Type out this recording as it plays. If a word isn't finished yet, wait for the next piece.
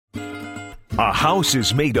A house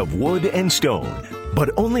is made of wood and stone,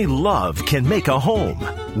 but only love can make a home.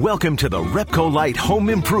 Welcome to the Repco Light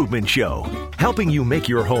Home Improvement Show, helping you make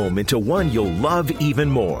your home into one you'll love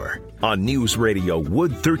even more. On News Radio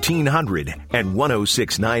Wood 1300 and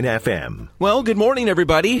 106.9 FM. Well, good morning,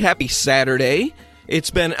 everybody. Happy Saturday.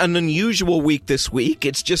 It's been an unusual week this week.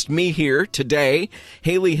 It's just me here today.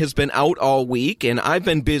 Haley has been out all week, and I've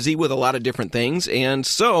been busy with a lot of different things. And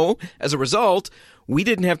so, as a result, we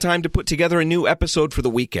didn't have time to put together a new episode for the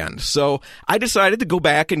weekend. So I decided to go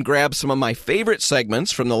back and grab some of my favorite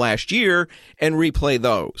segments from the last year and replay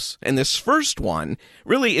those. And this first one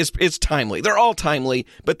really is timely. They're all timely,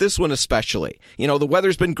 but this one especially. You know, the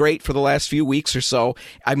weather's been great for the last few weeks or so.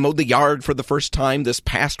 I mowed the yard for the first time this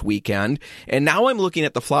past weekend, and now I'm looking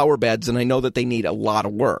at the flower beds, and I know that they need a lot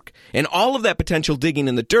of work. And all of that potential digging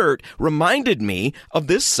in the dirt reminded me of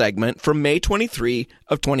this segment from May 23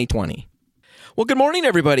 of 2020. Well, good morning,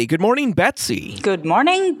 everybody. Good morning, Betsy. Good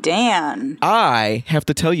morning, Dan. I have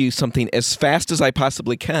to tell you something as fast as I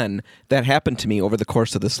possibly can that happened to me over the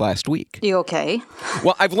course of this last week. You okay?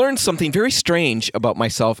 Well, I've learned something very strange about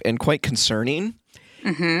myself and quite concerning.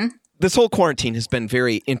 Mm-hmm. This whole quarantine has been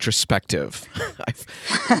very introspective.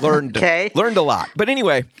 I've learned a lot. But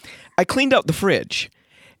anyway, I cleaned out the fridge,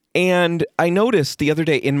 and I noticed the other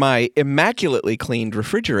day in my immaculately cleaned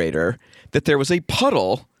refrigerator that there was a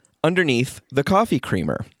puddle underneath the coffee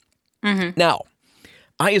creamer. Mm-hmm. Now,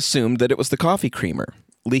 I assumed that it was the coffee creamer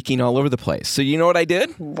leaking all over the place. So you know what I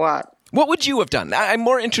did? What? What would you have done? I'm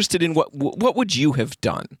more interested in what would you have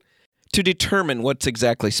done to determine what's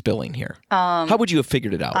exactly spilling here? How would you have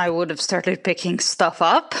figured it out? I would have started picking stuff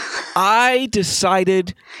up. I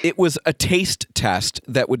decided it was a taste test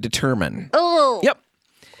that would determine. Oh. Yep.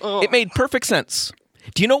 Oh. It made perfect sense.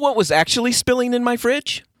 Do you know what was actually spilling in my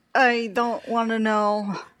fridge? I don't want to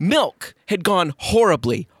know. Milk had gone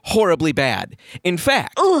horribly, horribly bad. In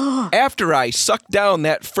fact, after I sucked down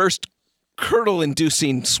that first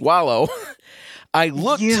curdle-inducing swallow, I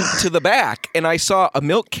looked to the back and I saw a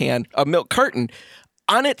milk carton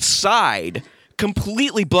on its side,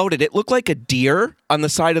 completely bloated. It looked like a deer on the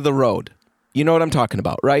side of the road. You know what I'm talking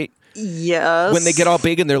about, right? Yes. When they get all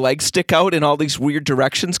big and their legs stick out in all these weird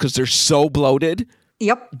directions because they're so bloated.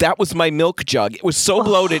 Yep. That was my milk jug. It was so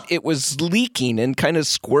bloated, it was leaking and kind of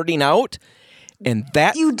squirting out. And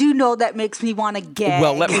that... You do know that makes me want to gag.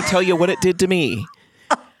 Well, let me tell you what it did to me.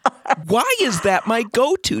 Why is that my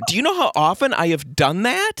go-to? Do you know how often I have done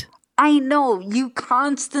that? I know. You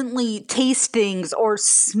constantly taste things or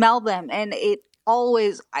smell them, and it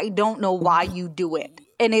always... I don't know why you do it.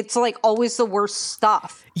 And it's like always the worst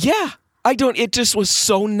stuff. Yeah. It just was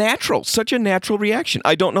so natural. Such a natural reaction.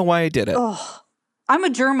 I don't know why I did it. I'm a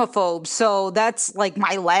germaphobe, so that's like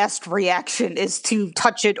my last reaction is to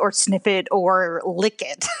touch it or sniff it or lick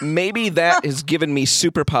it. Maybe that has given me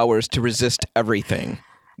superpowers to resist everything.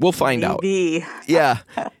 We'll find out. Yeah.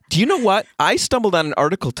 Do you know what? I stumbled on an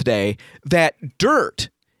article today that dirt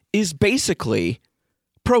is basically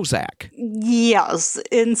Prozac. Yes,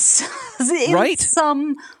 in right?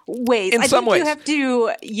 some ways. In some ways. You have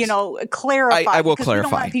to, clarify. I will because clarify.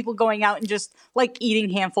 We don't want people going out and just like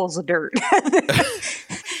eating handfuls of dirt.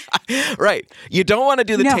 Right. You don't want to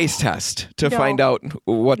do the taste test to find out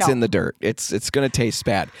what's in the dirt. It's going to taste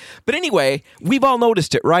bad. But anyway, we've all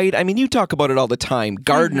noticed it, right? I mean, you talk about it all the time.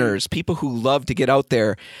 Gardeners, people who love to get out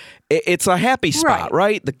there. It's a happy spot,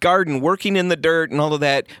 right? The garden, working in the dirt and all of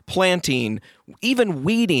that, planting, even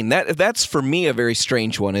weeding. That's for me a very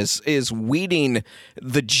strange one, is weeding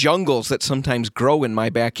the jungles that sometimes grow in my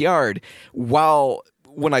backyard. While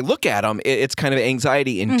when I look at them, it's kind of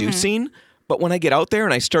anxiety-inducing. Mm-hmm. But when I get out there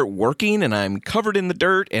and I start working and I'm covered in the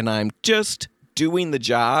dirt and I'm just doing the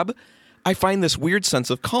job, I find this weird sense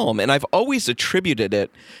of calm. And I've always attributed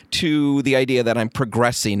it to the idea that I'm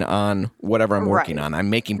progressing on whatever I'm working on. I'm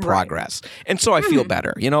making progress. And so I feel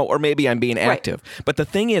better, or maybe I'm being active. But the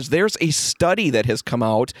thing is, there's a study that has come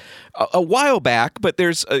out a while back, but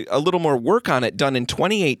there's a little more work on it done in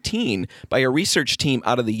 2018 by a research team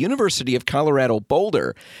out of the University of Colorado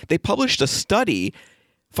Boulder. They published a study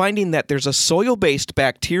finding that there's a soil-based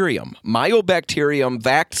bacterium, Mycobacterium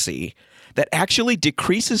vaccae, that actually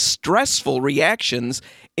decreases stressful reactions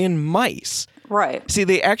in mice. Right. See,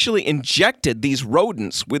 they actually injected these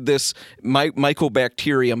rodents with this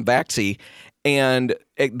Mycobacterium vaccae and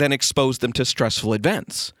then exposed them to stressful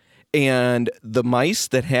events. And the mice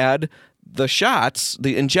that had the shots,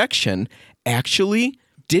 the injection, actually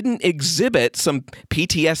didn't exhibit some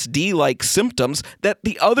PTSD-like symptoms that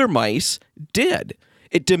the other mice did.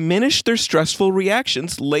 It diminished their stressful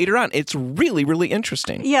reactions later on. It's really, really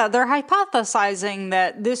interesting. Yeah, they're hypothesizing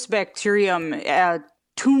that this bacterium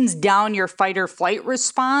tunes down your fight or flight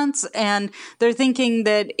response, and they're thinking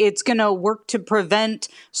that it's going to work to prevent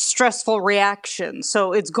stressful reactions.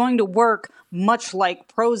 So it's going to work much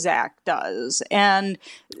like Prozac does. And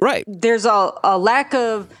there's a lack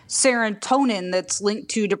of serotonin that's linked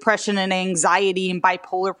to depression and anxiety and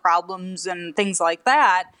bipolar problems and things like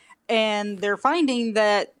that. And they're finding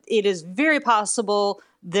that it is very possible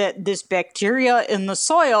that this bacteria in the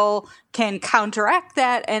soil can counteract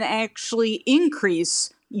that and actually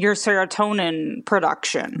increase your serotonin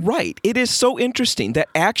production. Right. It is so interesting that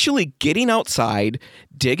actually getting outside,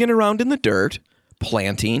 digging around in the dirt,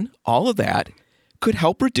 planting, all of that could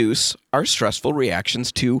help reduce our stressful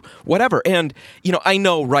reactions to whatever. And, I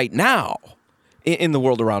know right now in the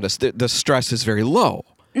world around us, the stress is very low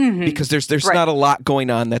because there's not a lot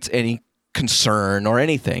going on that's any concern or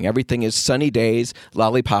anything. Everything is sunny days,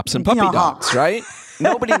 lollipops, and puppy dogs, right?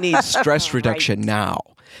 Nobody needs stress reduction now.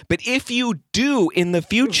 But if you do in the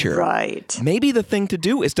future, maybe the thing to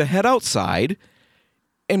do is to head outside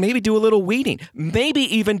and maybe do a little weeding. Maybe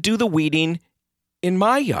even do the weeding in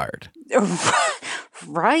my yard.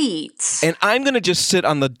 Right. And I'm going to just sit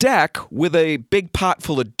on the deck with a big pot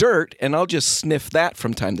full of dirt, and I'll just sniff that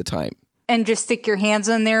from time to time. And just stick your hands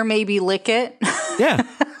in there, maybe lick it. Yeah.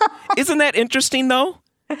 Isn't that interesting, though?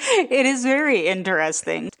 It is very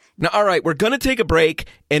interesting. Now, all right, we're going to take a break,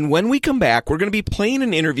 and when we come back, we're going to be playing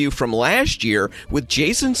an interview from last year with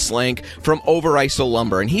Jason Slank from Over-Iso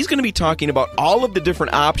Lumber, and he's going to be talking about all of the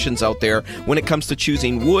different options out there when it comes to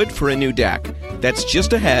choosing wood for a new deck. That's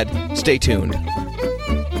just ahead. Stay tuned.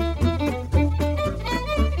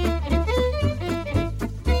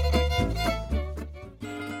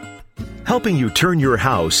 Helping you turn your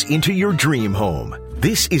house into your dream home.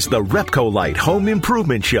 This is the Repcolite Home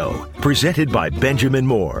Improvement Show, presented by Benjamin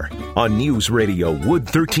Moore on News Radio Wood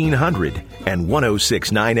 1300 and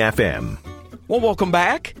 106.9 FM. Well, welcome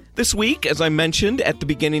back. This week, as I mentioned at the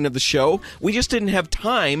beginning of the show, we just didn't have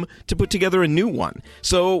time to put together a new one.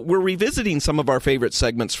 So we're revisiting some of our favorite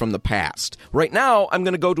segments from the past. Right now, I'm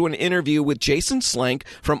going to go to an interview with Jason Slank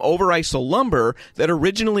from Over-Iso Lumber that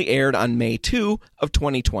originally aired on May 2 of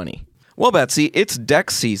 2020. Well, Betsy, it's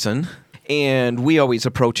deck season, and we always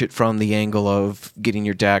approach it from the angle of getting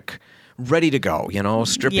your deck ready to go,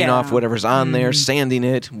 stripping off whatever's on there, sanding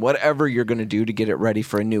it, whatever you're going to do to get it ready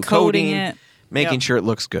for a new coating it. Making sure it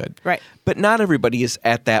looks good. Right. But not everybody is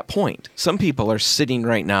at that point. Some people are sitting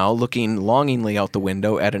right now looking longingly out the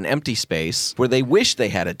window at an empty space where they wish they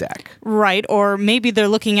had a deck. Right. Or maybe they're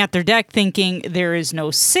looking at their deck thinking there is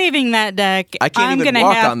no saving that deck. I can't even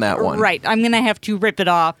walk on that one. Right. I'm going to have to rip it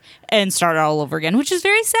off and start all over again, which is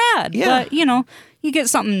very sad. Yeah. But, you get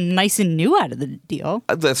something nice and new out of the deal.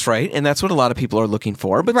 That's right. And that's what a lot of people are looking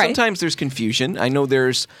for. But sometimes there's confusion. I know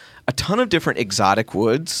there's a ton of different exotic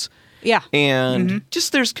woods. Yeah. And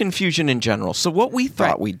just there's confusion in general. So what we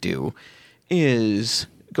thought we'd do is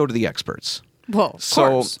go to the experts. Well, of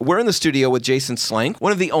course. We're in the studio with Jason Slank,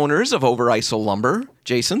 one of the owners of Over-Iso Lumber.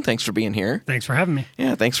 Jason, thanks for being here. Thanks for having me.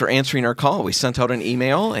 Yeah, thanks for answering our call. We sent out an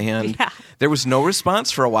email, and there was no response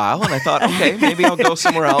for a while, and I thought, okay, maybe I'll go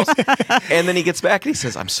somewhere else. And then he gets back, and he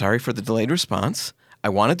says, I'm sorry for the delayed response. I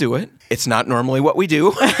want to do it. It's not normally what we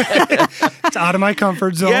do. It's out of my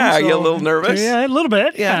comfort zone. Yeah, are you a little nervous? Yeah, a little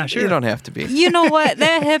bit. Yeah, sure. You don't have to be. You know what?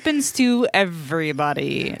 That happens to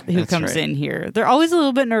everybody who comes in here. They're always a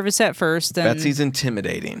little bit nervous at first. And... Betsy's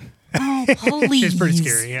intimidating. Oh, please. It's pretty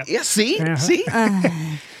scary, yeah. Yeah, see? See?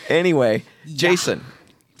 Anyway, Jason,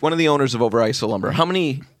 one of the owners of Over-Iso Lumber, how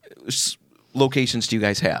many locations do you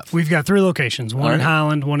guys have? We've got 3 locations, one in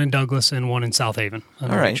Holland, one in Douglas, and one in South Haven. All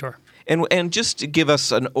right. Sure. And just to give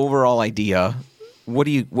us an overall idea, what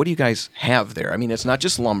do you guys have there? I mean, it's not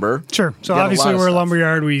just lumber. Sure. So obviously we're a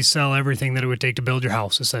lumberyard. We sell everything that it would take to build your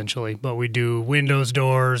house, essentially. But we do windows,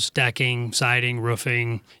 doors, decking, siding,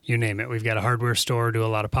 roofing, you name it. We've got a hardware store, do a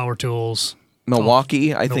lot of power tools.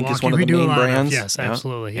 Milwaukee, I think, is one of the main brands. Yes,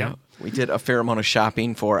 absolutely. Yeah. We did a fair amount of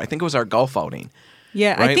shopping for, I think it was our golf outing.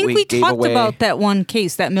 Yeah, right? I think we talked about that one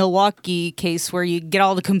case, that Milwaukee case, where you get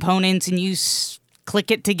all the components and you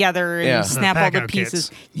click it together and snap all the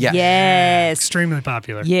pieces. Yes. Extremely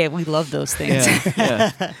popular. Yeah, we love those things.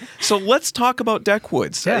 Yeah. So let's talk about deck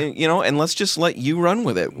woods, and let's just let you run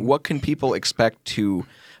with it. What can people expect to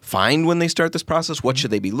find when they start this process? What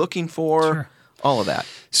should they be looking for? Sure. All of that.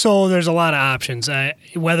 So there's a lot of options.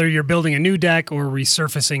 Whether you're building a new deck or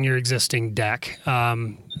resurfacing your existing deck,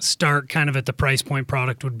 start kind of at the price point.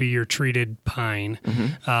 Product would be your treated pine.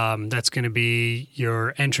 That's going to be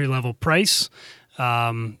your entry-level price.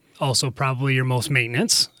 Also probably your most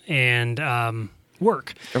maintenance. And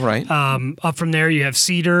work. Right. Up from there, you have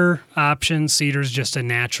cedar options. Cedar's just a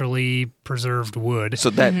naturally preserved wood. So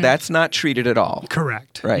that's not treated at all.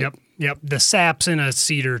 Correct. Right. Yep. The saps in a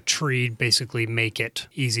cedar tree basically make it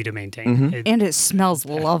easy to maintain. And it smells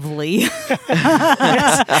lovely.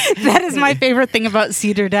 That is my favorite thing about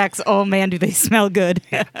cedar decks. Oh man, do they smell good.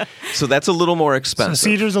 So that's a little more expensive. So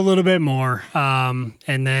cedar's a little bit more. And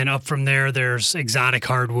then up from there, there's exotic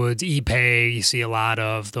hardwoods, Ipe, you see a lot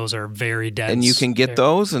of. Those are very dense. And you can get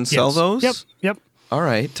those and sell those? Yep. All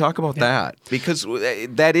right, talk about that, because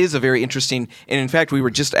that is a very interesting, and in fact, we were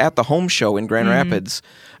just at the home show in Grand Rapids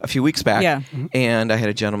a few weeks back, and I had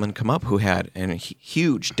a gentleman come up who had a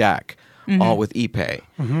huge deck, all with Ipe,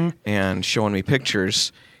 and showing me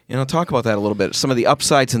pictures. Talk about that a little bit. Some of the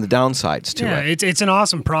upsides and the downsides to it. Yeah, it's an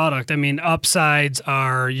awesome product. I mean, upsides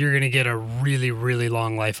are you're going to get a really, really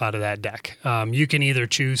long life out of that deck. You can either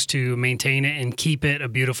choose to maintain it and keep it a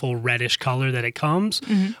beautiful reddish color that it comes,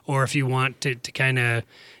 or if you want to kind of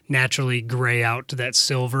naturally gray out to that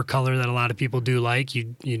silver color that a lot of people do like,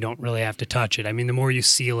 you don't really have to touch it. I mean, the more you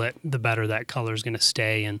seal it, the better that color is going to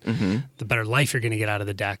stay and the better life you're going to get out of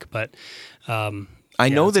the deck. But I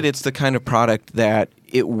know that it's the kind of product that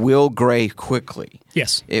it will gray quickly.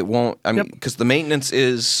 Yes. It won't, because the maintenance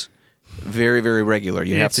is very, very regular.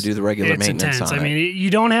 You have to do the regular maintenance intense. on it. I mean, you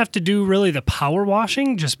don't have to do really the power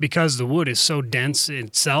washing just because the wood is so dense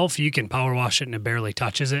itself. You can power wash it and it barely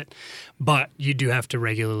touches it, but you do have to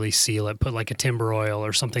regularly seal it, put like a timber oil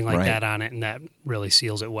or something like that on it, and that really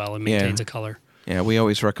seals it well and maintains a color. Yeah, we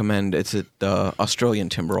always recommend the Australian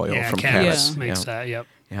timber oil from Caddis. Makes that, Yeah,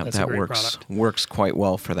 that's that works quite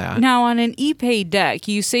well for that. Now, on an Ipe deck,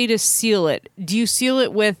 you say to seal it. Do you seal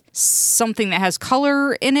it with something that has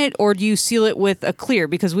color in it, or do you seal it with a clear?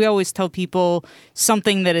 Because we always tell people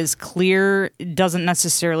something that is clear doesn't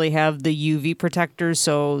necessarily have the UV protectors,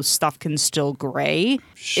 so stuff can still gray.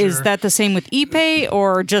 Sure. Is that the same with Ipe,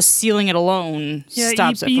 or just sealing it alone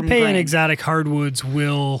stops it from graying? Ipe and exotic hardwoods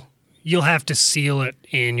you'll have to seal it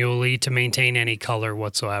annually to maintain any color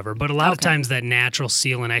whatsoever. But a lot of times that natural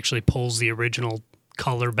sealant actually pulls the original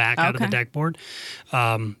color back out of the deck board.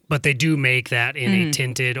 But they do make that in a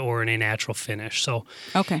tinted or in a natural finish. So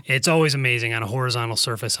it's always amazing on a horizontal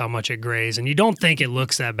surface how much it grays. And you don't think it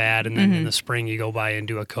looks that bad. And then in the spring you go by and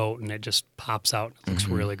do a coat and it just pops out. It looks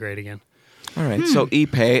really great again. All right, so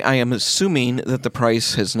Ipe, I am assuming that the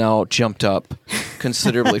price has now jumped up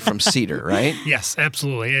considerably from cedar, right? Yes,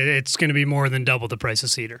 absolutely. It's going to be more than double the price of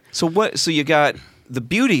cedar. So you got the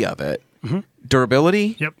beauty of it,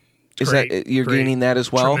 durability? Yep. You're gaining that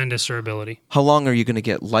as well? Tremendous durability. How long are you going to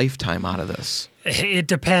get lifetime out of this? It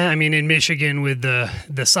depends. I mean, in Michigan, with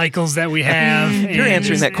the cycles that we have, you're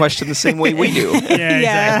answering that question the same way we do.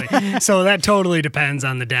 Yeah, exactly. So that totally depends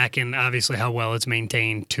on the deck and obviously how well it's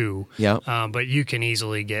maintained too. Yeah. But you can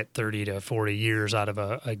easily get 30 to 40 years out of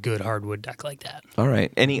a good hardwood deck like that. All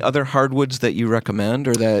right. Any other hardwoods that you recommend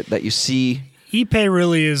or that you see? Ipe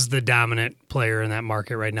really is the dominant player in that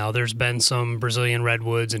market right now. There's been some Brazilian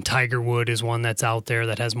redwoods, and tiger wood is one that's out there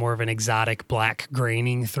that has more of an exotic black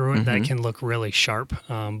graining through it that can look really sharp.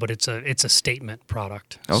 But it's a statement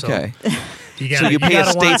product. Okay. So you pay a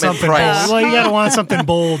statement price. Well, you got to want something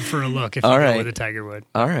bold for a look if you go with a tiger wood.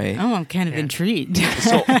 All right. Oh, I'm kind of intrigued.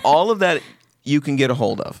 So all of that you can get a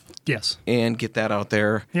hold of. Yes. And get that out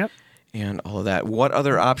there. Yep. And all of that. What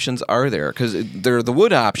other options are there? Because there are the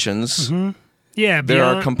wood options. Yeah, there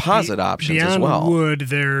are composite options as well. Beyond wood,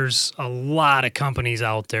 there's a lot of companies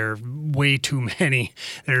out there, way too many.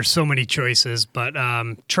 There's so many choices, but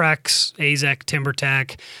Trex, AZEK,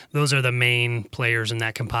 TimberTech, those are the main players in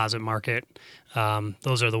that composite market.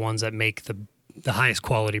 Those are the ones that make the highest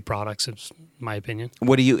quality products, in my opinion.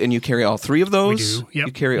 And you carry all three of those? We do. Yep.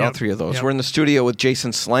 You carry all three of those. Yep. We're in the studio with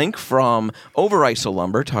Jason Slenk from Over-ISO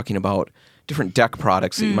Lumber talking about different deck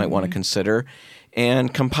products that you might want to consider.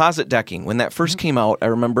 And composite decking. When that first came out, I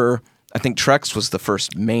remember, I think Trex was the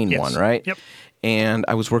first main one, right? Yep. And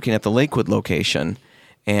I was working at the Lakewood location,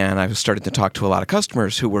 and I was starting to talk to a lot of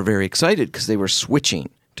customers who were very excited because they were switching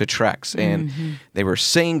to Trex. And they were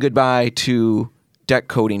saying goodbye to deck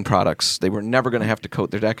coating products. They were never going to have to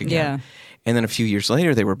coat their deck again. Yeah. And then a few years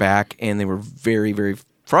later, they were back, and they were very, very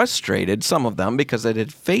frustrated, some of them, because it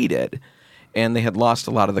had faded. And they had lost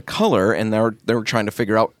a lot of the color, and they were trying to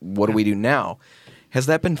figure out, what do we do now? Has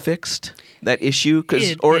that been fixed, that issue?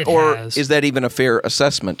 Or is that even a fair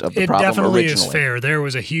assessment of the problem originally? It definitely is fair. There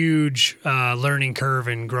was a huge learning curve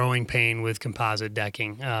and growing pain with composite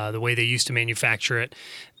decking. The way they used to manufacture it,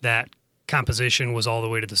 that composition was all the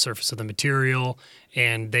way to the surface of the material,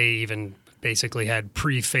 and they even basically had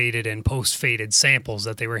pre-faded and post-faded samples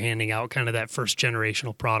that they were handing out, kind of that first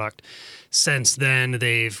generational product. Since then,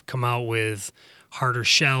 they've come out with harder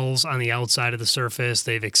shells on the outside of the surface.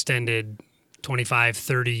 They've extended 25,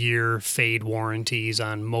 30-year fade warranties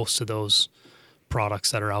on most of those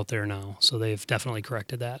products that are out there now. So they've definitely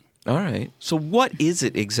corrected that. All right. So what is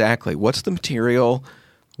it exactly? What's the material?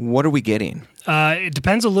 What are we getting? It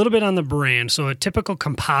depends a little bit on the brand. So a typical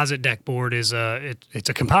composite deck board is it's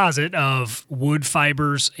a composite of wood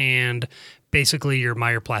fibers and basically your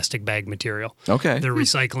Meyer plastic bag material. Okay. They're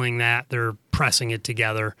recycling that. They're pressing it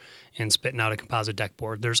together and spitting out a composite deck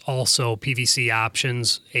board. There's also PVC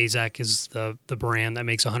options. AZEK is the brand that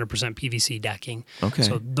makes 100% PVC decking. Okay.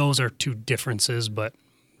 So those are two differences, but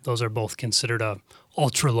those are both considered a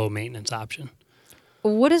ultra low maintenance option.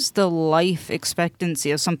 What is the life expectancy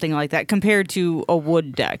of something like that compared to a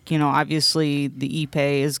wood deck? You know, obviously the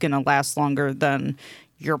Ipe is going to last longer than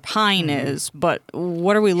your pine is, but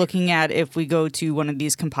what are we looking at if we go to one of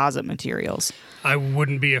these composite materials? I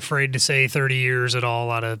wouldn't be afraid to say 30 years at all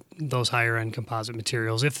out of those higher end composite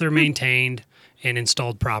materials if they're maintained and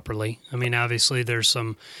installed properly. I mean, obviously there's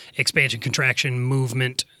some expansion, contraction,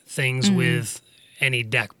 movement things with any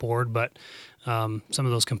deck board, but some of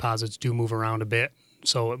those composites do move around a bit.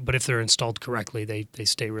 So, but if they're installed correctly, they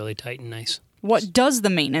stay really tight and nice. What does the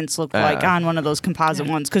maintenance look like on one of those composite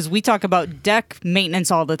ones? Because we talk about deck maintenance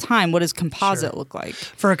all the time. What does composite look like?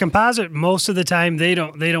 For a composite, most of the time they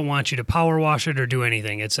don't want you to power wash it or do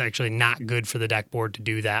anything. It's actually not good for the deck board to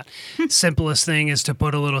do that. Simplest thing is to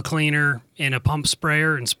put a little cleaner in a pump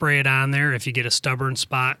sprayer and spray it on there. If you get a stubborn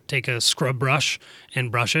spot, take a scrub brush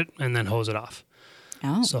and brush it and then hose it off.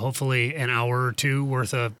 Oh. So hopefully an hour or two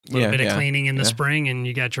worth of little bit of cleaning in the spring, and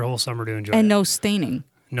you got your whole summer to enjoy. And it. no staining.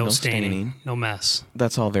 No staining, no mess.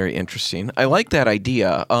 That's all very interesting. I like that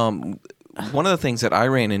idea. One of the things that I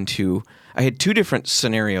ran into, I had two different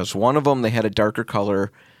scenarios. One of them, they had a darker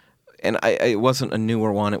color, and it wasn't a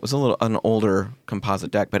newer one. It was an older composite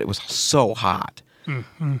deck, but it was so hot.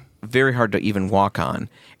 Mm-hmm. Very hard to even walk on.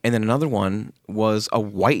 And then another one was a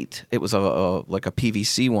white. It was like a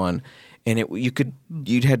PVC one. And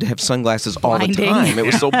you'd had to have sunglasses all the time. It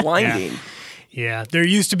was so blinding. Yeah, there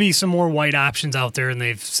used to be some more white options out there, and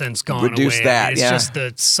they've since gone Reduced away. that, It's just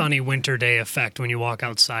the sunny winter day effect when you walk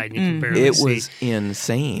outside and you can barely see. It was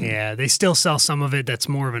insane. Yeah, they still sell some of it that's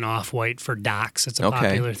more of an off-white for docks. It's a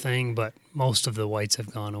popular thing, but most of the whites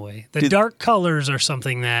have gone away. The dark colors are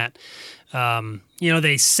something that,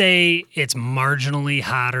 they say it's marginally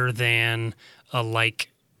hotter than a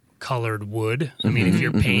colored wood. I mean, if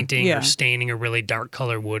you're painting or staining a really dark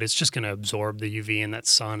colored wood, it's just going to absorb the UV and that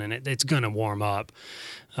sun, and it's going to warm up.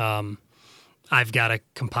 I've got a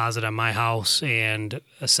composite on my house, and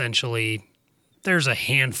essentially there's a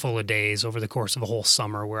handful of days over the course of a whole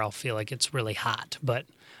summer where I'll feel like it's really hot, but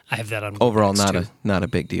I have that on overall too. not a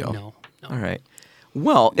big deal. No. All right.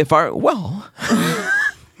 Well,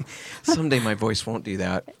 someday my voice won't do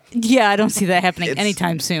that. Yeah, I don't see that happening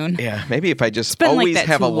anytime soon. Yeah, maybe if I just been always like that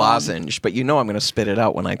have too a long. lozenge, but I'm going to spit it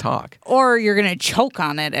out when I talk. Or you're going to choke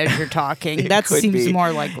on it as you're talking. That could seems be.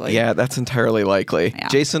 more likely. Yeah, that's entirely likely. Yeah.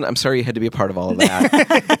 Jason, I'm sorry you had to be a part of all of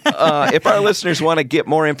that. If our listeners want to get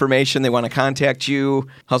more information, they want to contact you,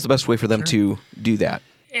 how's the best way for them to do that?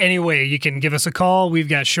 Anyway, you can give us a call. We've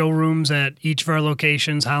got showrooms at each of our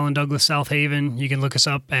locations, Holland, Douglas, South Haven. You can look us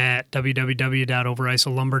up at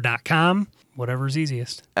www.overisellumber.com. Whatever's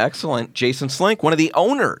easiest. Excellent. Jason Slink, one of the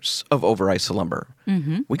owners of Overisel Lumber.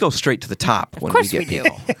 Mm-hmm. We go straight to the top when we get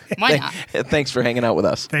people. Why not? Thanks for hanging out with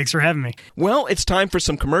us. Thanks for having me. Well, it's time for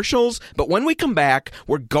some commercials, but when we come back,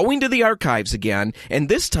 we're going to the archives again, and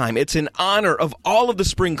this time it's in honor of all of the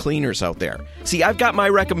spring cleaners out there. See, I've got my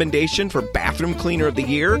recommendation for Bathroom Cleaner of the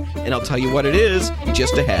Year, and I'll tell you what it is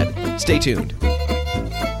just ahead. Stay tuned.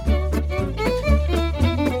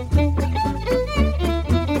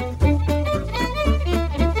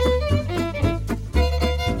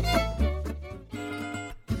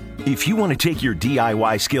 If you want to take your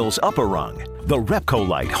DIY skills up a rung, the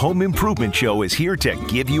Repcolite Home Improvement Show is here to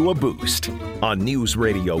give you a boost on News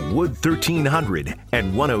Radio Wood 1300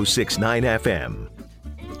 and 106.9 FM.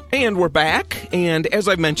 And we're back, and as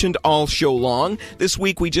I've mentioned all show long, this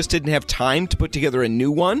week we just didn't have time to put together a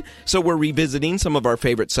new one, so we're revisiting some of our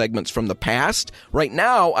favorite segments from the past. Right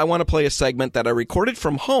now, I want to play a segment that I recorded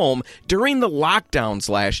from home during the lockdowns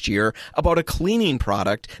last year about a cleaning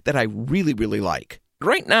product that I really, really like.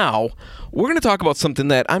 Right now, we're going to talk about something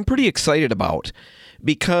that I'm pretty excited about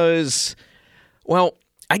because, well,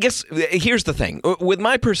 I guess here's the thing. With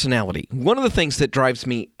my personality, one of the things that drives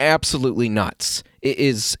me absolutely nuts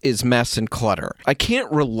is mess and clutter. I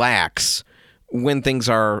can't relax when things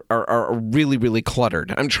are really, really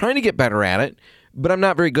cluttered. I'm trying to get better at it, but I'm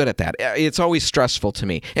not very good at that. It's always stressful to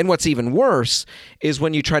me. And what's even worse is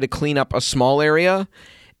when you try to clean up a small area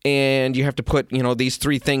and you have to put, these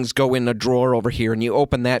 3 things go in a drawer over here, and you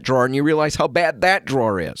open that drawer and you realize how bad that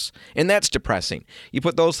drawer is. And that's depressing. You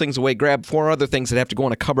put those things away, grab 4 other things that have to go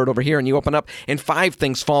in a cupboard over here, and you open up and 5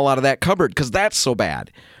 things fall out of that cupboard because that's so bad,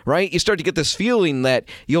 right? You start to get this feeling that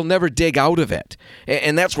you'll never dig out of it.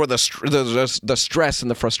 And that's where the stress and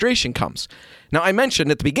the frustration comes. Now, I mentioned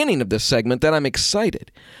at the beginning of this segment that I'm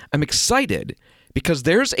excited. I'm excited because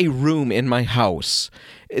there's a room in my house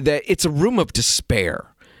that it's a room of despair.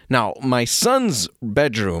 Now, my son's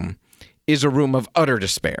bedroom is a room of utter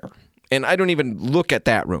despair, and I don't even look at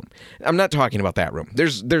that room. I'm not talking about that room.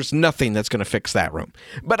 There's nothing that's going to fix that room.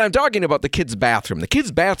 But I'm talking about the kid's bathroom. The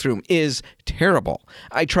kid's bathroom is terrible.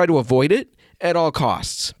 I try to avoid it at all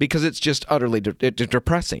costs because it's just utterly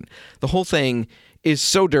depressing. The whole thing is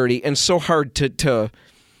so dirty and so hard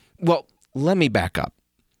well, let me back up.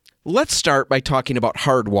 Let's start by talking about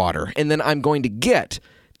hard water, and then I'm going to get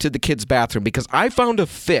to the kids' bathroom because I found a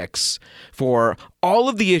fix for all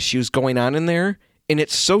of the issues going on in there, and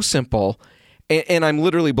it's so simple, and I'm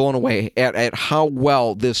literally blown away at how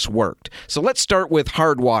well this worked. So let's start with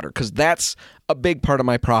hard water because that's a big part of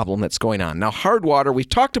my problem that's going on. Now, hard water, we've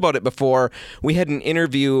talked about it before. We had an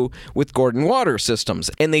interview with Gordon Water Systems,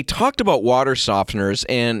 and they talked about water softeners,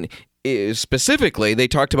 and specifically, they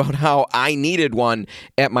talked about how I needed one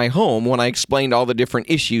at my home when I explained all the different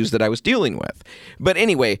issues that I was dealing with. But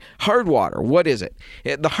anyway, hard water, what is it?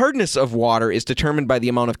 The hardness of water is determined by the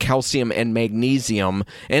amount of calcium and magnesium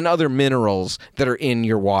and other minerals that are in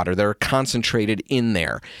your water. They're concentrated in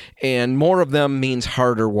there. And more of them means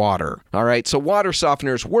harder water. All right, so water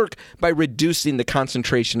softeners work by reducing the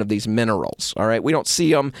concentration of these minerals. All right, we don't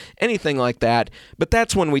see them, anything like that. But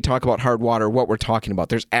that's when we talk about hard water, what we're talking about.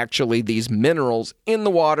 There's actually these minerals in the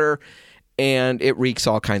water, and it wreaks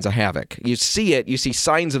all kinds of havoc. You see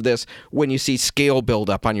signs of this when you see scale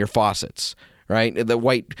buildup on your faucets, right? The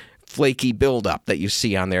white flaky buildup that you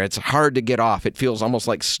see on there. It's hard to get off. It feels almost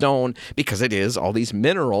like stone because it is all these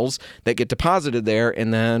minerals that get deposited there,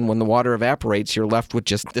 and then when the water evaporates, you're left with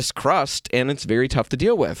just this crust, and it's very tough to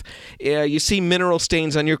deal with. You see mineral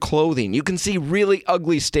stains on your clothing. You can see really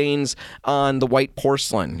ugly stains on the white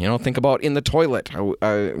porcelain. Think about in the toilet.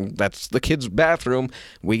 That's the kids' bathroom.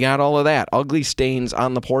 We got all of that. Ugly stains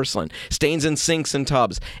on the porcelain. Stains in sinks and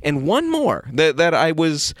tubs. And one more that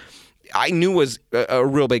I knew was a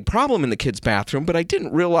real big problem in the kids' bathroom, but I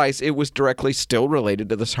didn't realize it was directly still related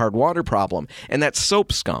to this hard water problem, and that's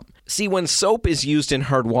soap scum. See, when soap is used in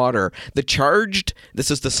hard water,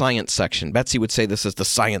 this is the science section. Betsy would say this is the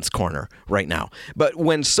science corner right now. But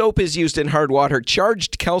when soap is used in hard water,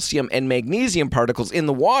 charged calcium and magnesium particles in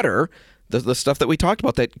the water, the stuff that we talked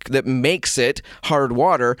about that makes it hard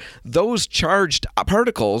water, those charged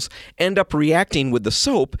particles end up reacting with the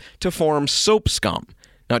soap to form soap scum.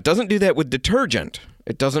 Now, it doesn't do that with detergent.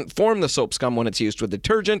 It doesn't form the soap scum when it's used with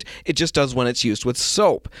detergent. It just does when it's used with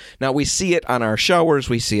soap. Now, we see it on our showers.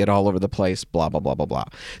 We see it all over the place, blah, blah, blah, blah, blah.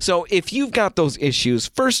 So if you've got those issues,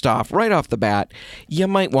 first off, right off the bat, you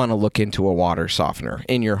might want to look into a water softener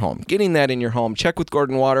in your home. Getting that in your home, check with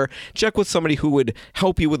Gordon Water, check with somebody who would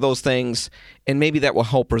help you with those things, and maybe that will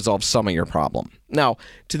help resolve some of your problem. Now,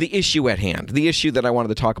 to the issue at hand, the issue that I wanted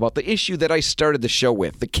to talk about, the issue that I started the show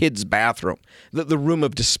with, the kids' bathroom, the room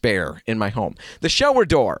of despair in my home, the shower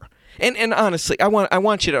door. And honestly, I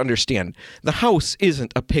want you to understand, the house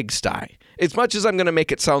isn't a pigsty. As much as I'm going to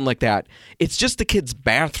make it sound like that, it's just the kids'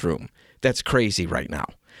 bathroom that's crazy right now.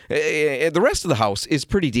 The rest of the house is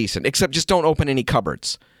pretty decent, except just don't open any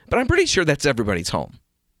cupboards. But I'm pretty sure that's everybody's home,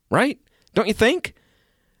 right? Don't you think?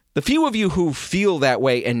 The few of you who feel that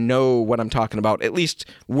way and know what I'm talking about, at least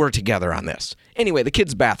we're together on this. Anyway, the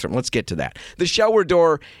kids' bathroom, let's get to that. The shower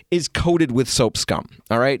door is coated with soap scum,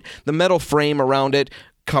 all right? The metal frame around it,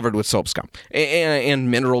 covered with soap scum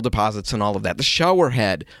and mineral deposits and all of that. The shower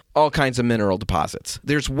head, all kinds of mineral deposits.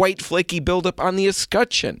 There's white flaky buildup on the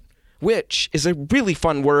escutcheon, which is a really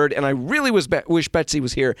fun word, and I really wish Betsy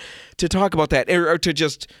was here to talk about that, or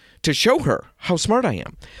to show her how smart I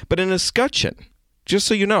am. But an escutcheon, just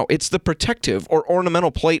so you know, it's the protective or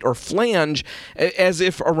ornamental plate or flange as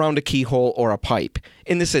if around a keyhole or a pipe.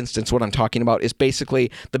 In this instance, what I'm talking about is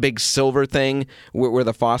basically the big silver thing where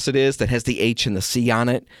the faucet is that has the H and the C on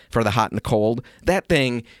it for the hot and the cold. That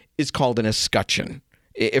thing is called an escutcheon.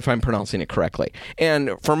 if I'm pronouncing it correctly.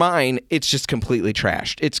 And for mine, it's just completely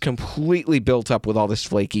trashed. It's completely built up with all this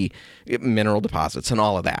flaky mineral deposits and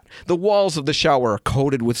all of that. The walls of the shower are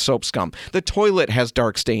coated with soap scum. The toilet has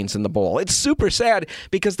dark stains in the bowl. It's super sad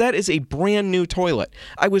because that is a brand new toilet.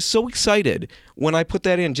 I was so excited when I put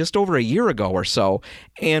that in just over a year ago or so,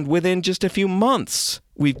 and within just a few months,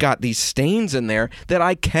 we've got these stains in there that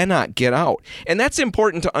I cannot get out. And that's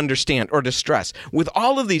important to understand or to stress. With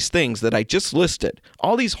all of these things that I just listed,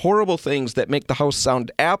 all these horrible things that make the house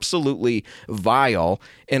sound absolutely vile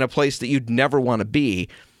in a place that you'd never want to be,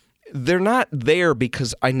 they're not there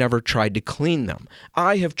because I never tried to clean them.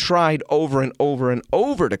 I have tried over and over and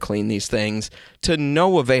over to clean these things to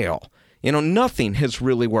no avail. Nothing has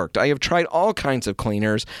really worked. I have tried all kinds of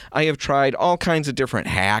cleaners. I have tried all kinds of different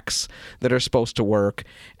hacks that are supposed to work.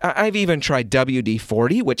 I've even tried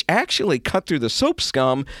WD-40, which actually cut through the soap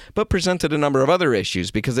scum, but presented a number of other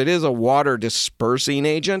issues because it is a water dispersing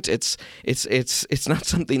agent. It's not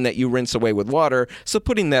something that you rinse away with water. So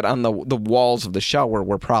putting that on the walls of the shower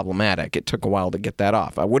were problematic. It took a while to get that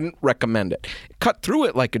off. I wouldn't recommend it. Cut through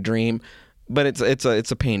it like a dream, but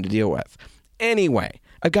it's a pain to deal with. Anyway,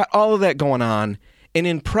 I've got all of that going on, and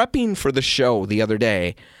in prepping for the show the other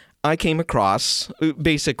day, I came across,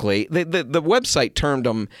 basically, the website termed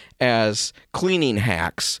them as cleaning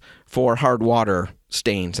hacks for hard water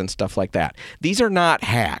stains and stuff like that. These are not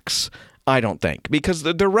hacks, I don't think, because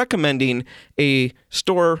they're recommending a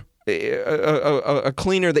store, a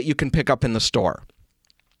cleaner that you can pick up in the store.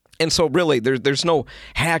 And so really, there's no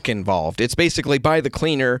hack involved. It's basically buy the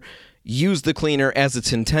cleaner, use the cleaner as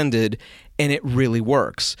it's intended, and it really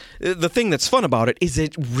works. The thing that's fun about it is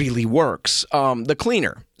it really works. The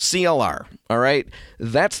cleaner, CLR, all right?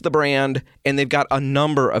 That's the brand, and they've got a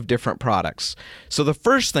number of different products. So the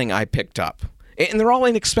first thing I picked up, and they're all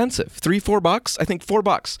inexpensive, $3-4, I think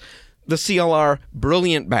 $4. The CLR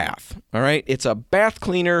Brilliant Bath, all right? It's a bath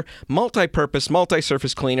cleaner, multi-purpose,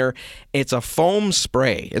 multi-surface cleaner. It's a foam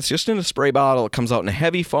spray. It's just in a spray bottle. It comes out in a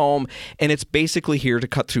heavy foam, and it's basically here to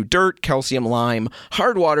cut through dirt, calcium, lime,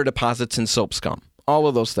 hard water deposits, and soap scum. All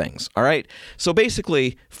of those things, all right? So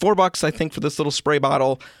basically, $4, I think, for this little spray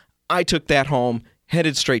bottle. I took that home,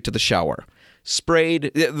 headed straight to the shower.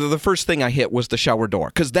 Sprayed. The first thing I hit was the shower door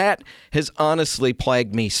because that has honestly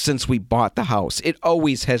plagued me since we bought the house. It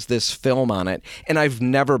always has this film on it, and I've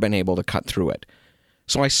never been able to cut through it.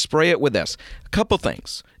 So I spray it with this. A couple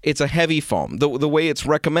things. It's a heavy foam. The way it's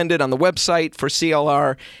recommended on the website for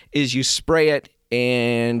CLR is you spray it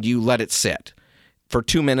and you let it sit for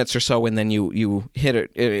 2 minutes or so, and then you hit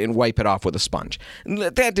it and wipe it off with a sponge.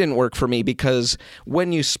 That didn't work for me because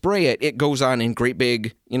when you spray it, it goes on in great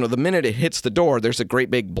big, the minute it hits the door, there's a great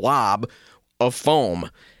big blob of foam.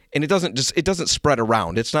 And it doesn't spread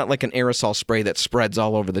around. It's not like an aerosol spray that spreads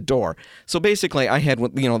all over the door. So basically, I had,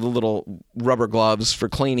 the little rubber gloves for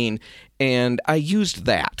cleaning, and I used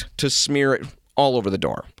that to smear it all over the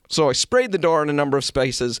door. So I sprayed the door in a number of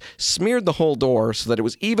spaces, smeared the whole door so that it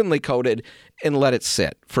was evenly coated, and let it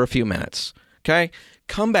sit for a few minutes. Okay?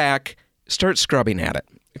 Come back, start scrubbing at it.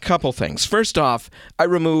 A couple things. First off, I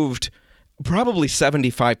removed probably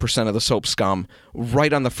 75% of the soap scum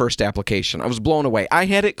right on the first application. I was blown away. I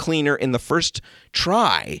had it cleaner in the first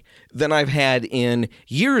try than I've had in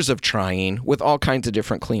years of trying with all kinds of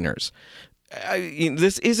different cleaners.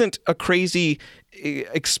 This isn't a crazy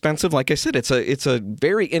expensive. Like I said, it's a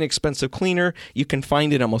very inexpensive cleaner. You can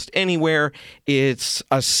find it almost anywhere. It's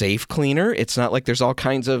a safe cleaner. It's not like there's all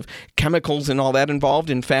kinds of chemicals and all that involved.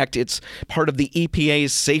 In fact, it's part of the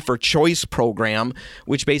EPA's Safer Choice program,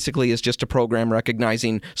 which basically is just a program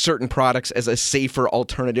recognizing certain products as a safer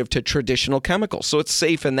alternative to traditional chemicals. So it's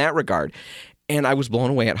safe in that regard. And I was blown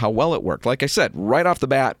away at how well it worked. Like I said, right off the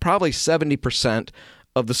bat, probably 70%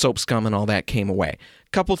 of the soap scum and all that came away.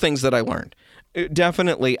 Couple things that I learned.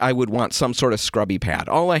 Definitely, I would want some sort of scrubby pad.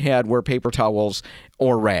 All I had were paper towels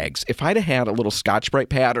or rags. If I'd have had a little Scotch-Brite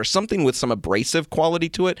pad or something with some abrasive quality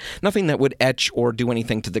to it, nothing that would etch or do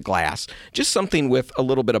anything to the glass, just something with a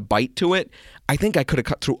little bit of bite to it, I think I could have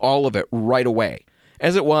cut through all of it right away.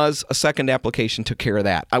 As it was, a second application took care of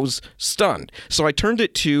that. I was stunned. So I turned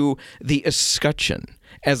it to the escutcheon.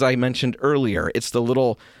 As I mentioned earlier, it's the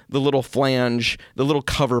little flange, the little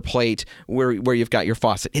cover plate where you've got your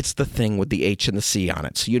faucet. It's the thing with the H and the C on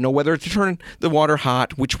it. So you know whether to turn the water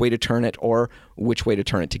hot, which way to turn it, or which way to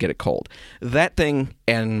turn it to get it cold. That thing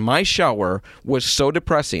in my shower was so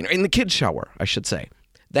depressing. In the kids' shower, I should say.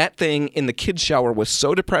 That thing in the kids' shower was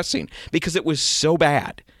so depressing because it was so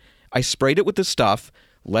bad. I sprayed it with the stuff,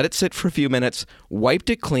 let it sit for a few minutes,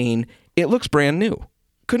 wiped it clean. It looks brand new.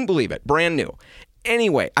 Couldn't believe it. Brand new.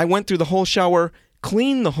 Anyway, I went through the whole shower,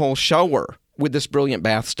 cleaned the whole shower with this Brilliant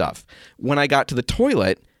Bath stuff. When I got to the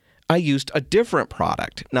toilet, I used a different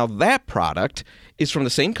product. Now, that product is from the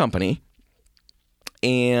same company,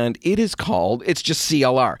 and it's just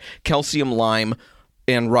CLR, calcium, lime,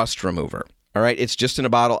 and rust remover. All right, it's just in a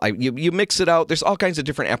bottle. You mix it out. There's all kinds of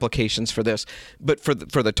different applications for this. But for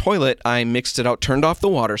the toilet, I mixed it out, turned off the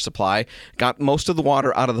water supply, got most of the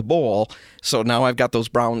water out of the bowl. So now I've got those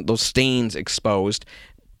stains exposed.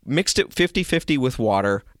 Mixed it 50-50 with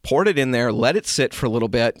water, poured it in there, let it sit for a little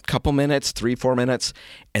bit, couple minutes, 3-4 minutes,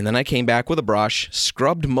 and then I came back with a brush,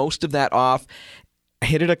 scrubbed most of that off,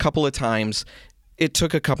 hit it a couple of times. It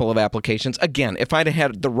took a couple of applications. Again, if I'd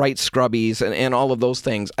had the right scrubbies and all of those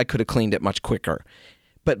things, I could have cleaned it much quicker.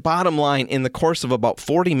 But bottom line, in the course of about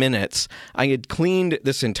 40 minutes, I had cleaned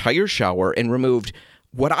this entire shower and removed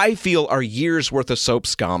what I feel are years' worth of soap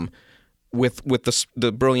scum with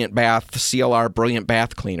the Brilliant Bath, the CLR Brilliant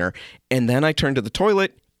Bath Cleaner. And then I turned to the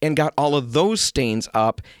toilet and got all of those stains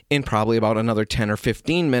up in probably about another 10 or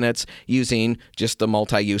 15 minutes using just the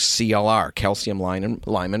multi-use CLR, calcium,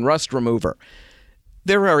 lime, and rust remover.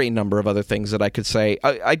 There are a number of other things that I could say.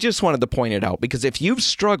 I just wanted to point it out because if you've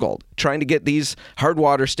struggled trying to get these hard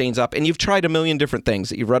water stains up and you've tried a million different things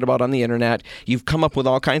that you've read about on the internet, you've come up with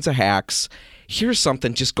all kinds of hacks, here's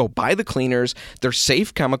something. Just go buy the cleaners. They're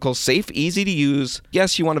safe chemicals, safe, easy to use.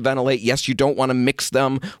 Yes, you want to ventilate. Yes, you don't want to mix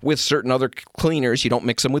them with certain other cleaners. You don't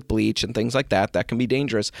mix them with bleach and things like that. That can be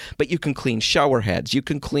dangerous. But you can clean shower heads. You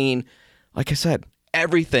can clean, like I said,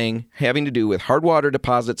 everything having to do with hard water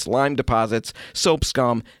deposits, lime deposits, soap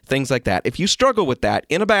scum, things like that. If you struggle with that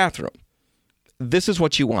in a bathroom, this is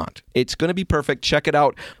what you want. It's going to be perfect. Check it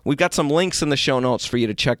out. We've got some links in the show notes for you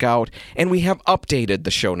to check out, and we have updated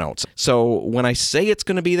the show notes. So when I say it's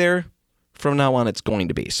going to be there, from now on it's going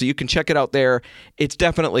to be. So you can check it out there. It's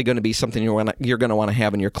definitely going to be something you're going to want to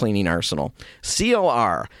have in your cleaning arsenal.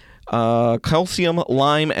 CLR, calcium,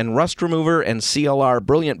 lime, and rust remover, and CLR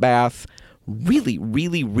Brilliant Bath. Really,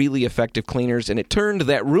 really, really effective cleaners, and it turned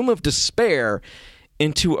that room of despair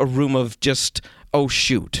into a room of just, oh,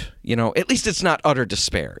 shoot. At least it's not utter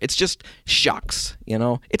despair. It's just shucks,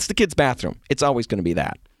 It's the kids' bathroom. It's always going to be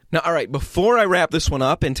that. Now, all right, before I wrap this one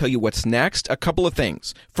up and tell you what's next, a couple of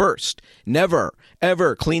things. First, never,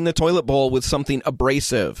 ever clean the toilet bowl with something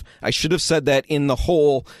abrasive. I should have said that in the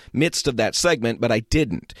whole midst of that segment, but I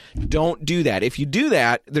didn't. Don't do that. If you do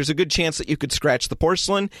that, there's a good chance that you could scratch the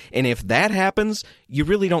porcelain, and if that happens, you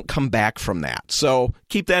really don't come back from that. So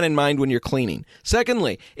keep that in mind when you're cleaning.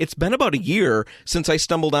 Secondly, it's been about a year since I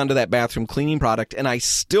stumbled onto that bathroom cleaning product, and I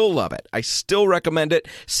still love it. I still recommend it.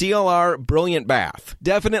 CLR Brilliant Bath.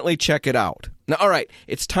 Definitely check it out. Now, all right,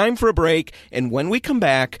 it's time for a break, and when we come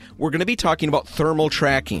back, we're going to be talking about thermal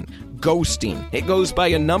tracking, ghosting. It goes by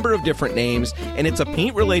a number of different names, and it's a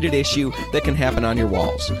paint-related issue that can happen on your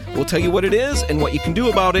walls. We'll tell you what it is and what you can do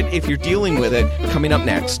about it if you're dealing with it coming up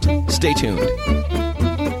next. Stay tuned.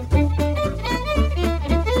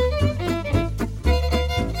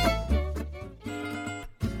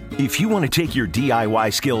 If you want to take your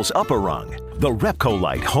DIY skills up a rung, the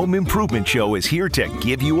Repcolite Home Improvement Show is here to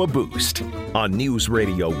give you a boost on News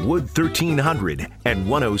Radio Wood 1300 and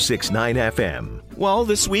 106.9 FM. Well,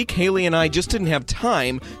 this week, Haley and I just didn't have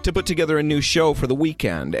time to put together a new show for the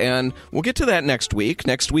weekend, and we'll get to that next week.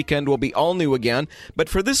 Next weekend will be all new again, but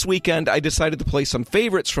for this weekend, I decided to play some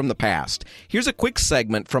favorites from the past. Here's a quick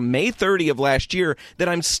segment from May 30 of last year that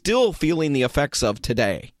I'm still feeling the effects of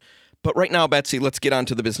today. But right now, Betsy, let's get on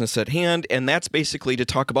to the business at hand, and that's basically to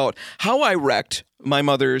talk about how I wrecked my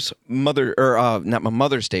not my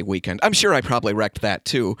Mother's Day weekend. I'm sure I probably wrecked that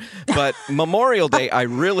too, but Memorial Day I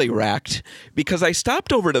really wrecked because I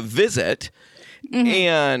stopped over to visit. Mm-hmm.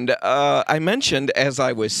 And I mentioned as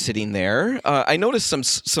I was sitting there, I noticed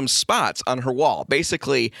some spots on her wall.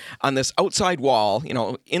 Basically, on this outside wall,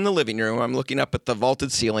 in the living room, I'm looking up at the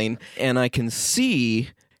vaulted ceiling, and I can see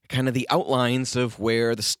kind of the outlines of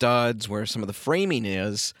where the studs, where some of the framing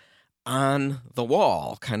is on the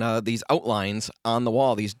wall, kind of these outlines on the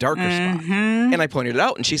wall, these darker spots. And I pointed it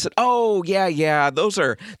out, and she said, "Oh, yeah, those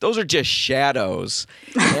are just shadows."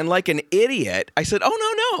 And like an idiot, I said,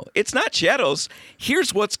 "Oh, no, it's not shadows.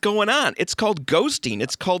 Here's what's going on. It's called ghosting.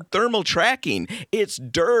 It's called thermal tracking. It's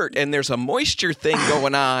dirt, and there's a moisture thing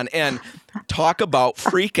going on." And talk about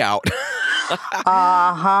freak out.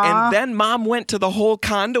 And then Mom went to the whole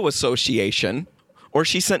condo association, or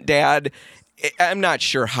she sent Dad. I'm not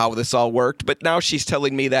sure how this all worked, but now she's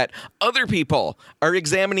telling me that other people are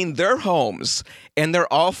examining their homes, and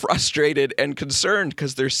they're all frustrated and concerned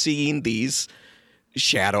because they're seeing these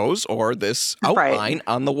shadows or this outline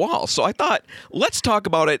on the wall. So I thought, let's talk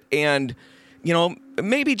about it and,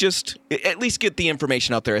 maybe just at least get the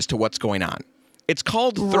information out there as to what's going on. It's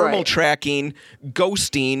called thermal tracking.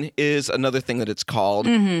 Ghosting is another thing that it's called.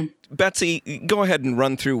 Betsy, go ahead and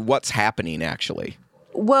run through what's happening, actually.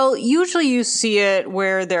 Well, usually you see it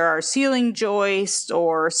where there are ceiling joists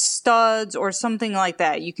or studs or something like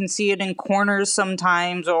that. You can see it in corners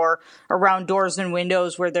sometimes or around doors and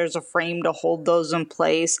windows where there's a frame to hold those in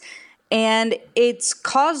place. And it's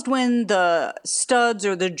caused when the studs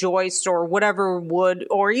or the joist or whatever wood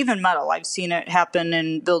or even metal, I've seen it happen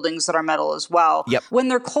in buildings that are metal as well, when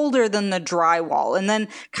they're colder than the drywall. And then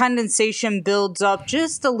condensation builds up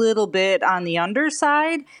just a little bit on the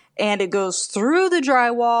underside and it goes through the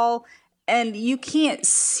drywall. And you can't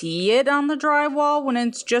see it on the drywall when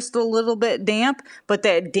it's just a little bit damp, but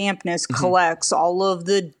that dampness collects all of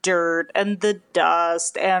the dirt and the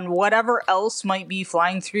dust and whatever else might be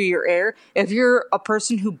flying through your air. If you're a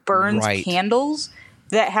person who burns candles,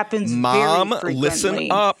 that happens Mom, very frequently.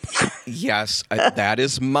 Listen up. Yes, that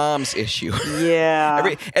is Mom's issue.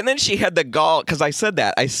 Yeah. And then she had the gall, because I said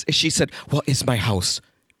that. She said, well, is my house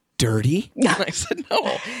dirty? And I said,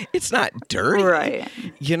 no, it's not dirty. Right.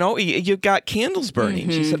 You know, you've got candles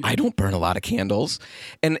burning. She said, I don't burn a lot of candles.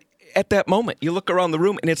 And at that moment, you look around the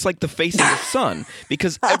room and it's like the face of the sun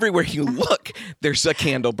because everywhere you look, there's a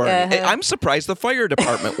candle burning. I'm surprised the fire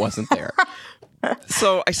department wasn't there.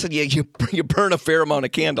 So I said, yeah, you burn a fair amount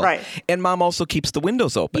of candles. Right. And Mom also keeps the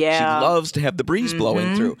windows open. Yeah. She loves to have the breeze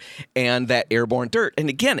blowing through and that airborne dirt. And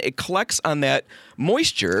again, it collects on that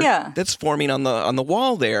moisture that's forming on the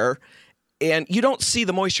wall there. And you don't see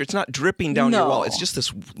the moisture. It's not dripping down your wall. It's just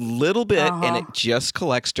this little bit, and it just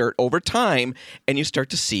collects dirt over time, and you start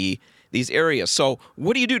to see these areas. So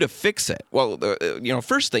what do you do to fix it? Well,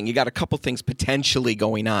 first thing, you got a couple things potentially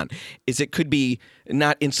going on. Is it could be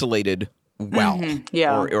not insulated well,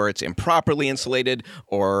 or it's improperly insulated,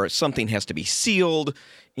 or something has to be sealed.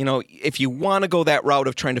 You know, if you want to go that route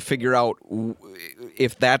of trying to figure out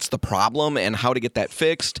if that's the problem and how to get that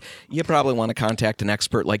fixed, you probably want to contact an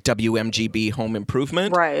expert like WMGB Home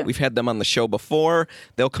Improvement. Right. We've had them on the show before.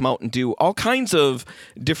 They'll come out and do all kinds of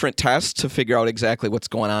different tests to figure out exactly what's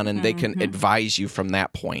going on, and they can advise you from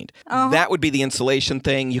that point. That would be the insulation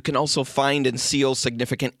thing. You can also find and seal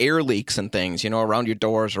significant air leaks and things, around your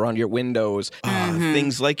doors, around your windows.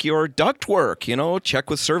 Things like your ductwork, check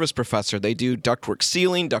with Service Professor. They do ductwork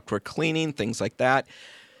sealing, ductwork cleaning, things like that.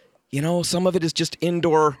 Some of it is just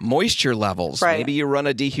indoor moisture levels. Right. Maybe you run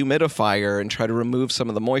a dehumidifier and try to remove some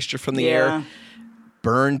of the moisture from the air.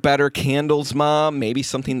 Burn better candles, Mom. Maybe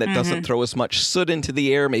something that doesn't throw as much soot into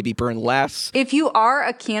the air. Maybe burn less. If you are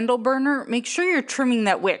a candle burner, make sure you're trimming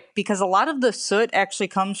that wick because a lot of the soot actually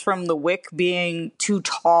comes from the wick being too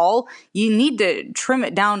tall. You need to trim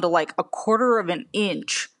it down to like 1/4 of an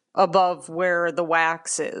inch above where the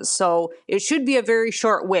wax is. So it should be a very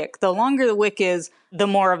short wick. The longer the wick is, the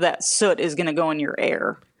more of that soot is going to go in your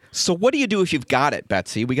air. So what do you do if you've got it,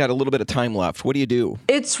 Betsy? We got a little bit of time left. What do you do?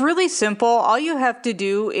 It's really simple. All you have to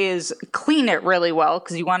do is clean it really well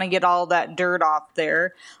because you want to get all that dirt off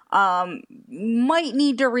there. Might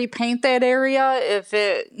need to repaint that area if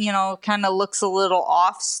it, kind of looks a little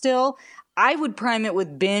off still. I would prime it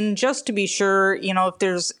with bin just to be sure, if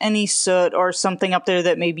there's any soot or something up there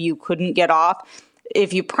that maybe you couldn't get off.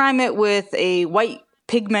 If you prime it with a white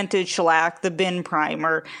pigmented shellac, the bin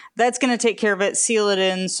primer, that's going to take care of it, seal it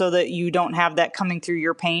in so that you don't have that coming through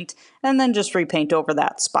your paint, and then just repaint over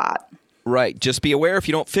that spot. Right. Just be aware if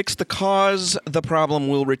you don't fix the cause, the problem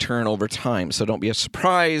will return over time. So don't be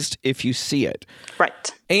surprised if you see it.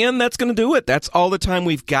 Right. And that's going to do it. That's all the time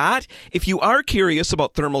we've got. If you are curious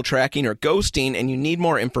about thermal tracking or ghosting and you need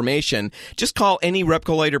more information, just call any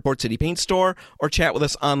Repcolite or Port City Paint store or chat with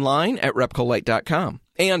us online at repcolite.com.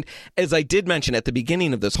 And as I did mention at the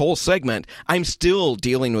beginning of this whole segment, I'm still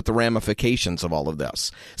dealing with the ramifications of all of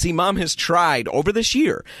this. See, Mom has tried over this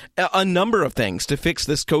year a number of things to fix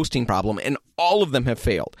this ghosting problem, and all of them have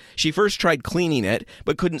failed. She first tried cleaning it,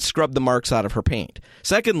 but couldn't scrub the marks out of her paint.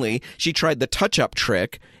 Secondly, she tried the touch-up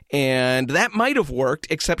trick, and that might have worked,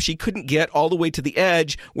 except she couldn't get all the way to the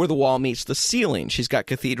edge where the wall meets the ceiling. She's got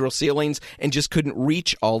cathedral ceilings and just couldn't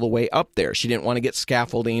reach all the way up there. She didn't want to get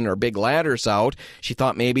scaffolding or big ladders out. She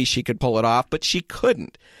thought maybe she could pull it off, but she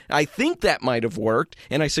couldn't. I think that might have worked,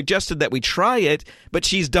 and I suggested that we try it, but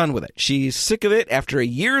she's done with it. She's sick of it after a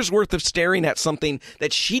year's worth of staring at something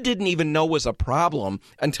that she didn't even know was a problem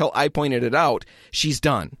until I pointed it out. She's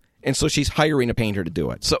done. And so she's hiring a painter to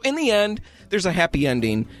do it. So in the end, there's a happy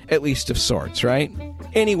ending, at least of sorts, right?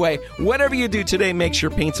 Anyway, whatever you do today makes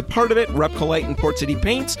your paints a part of it. Repcolite and Port City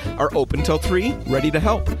Paints are open till 3, ready to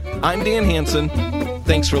help. I'm Dan Hansen.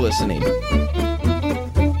 Thanks for listening.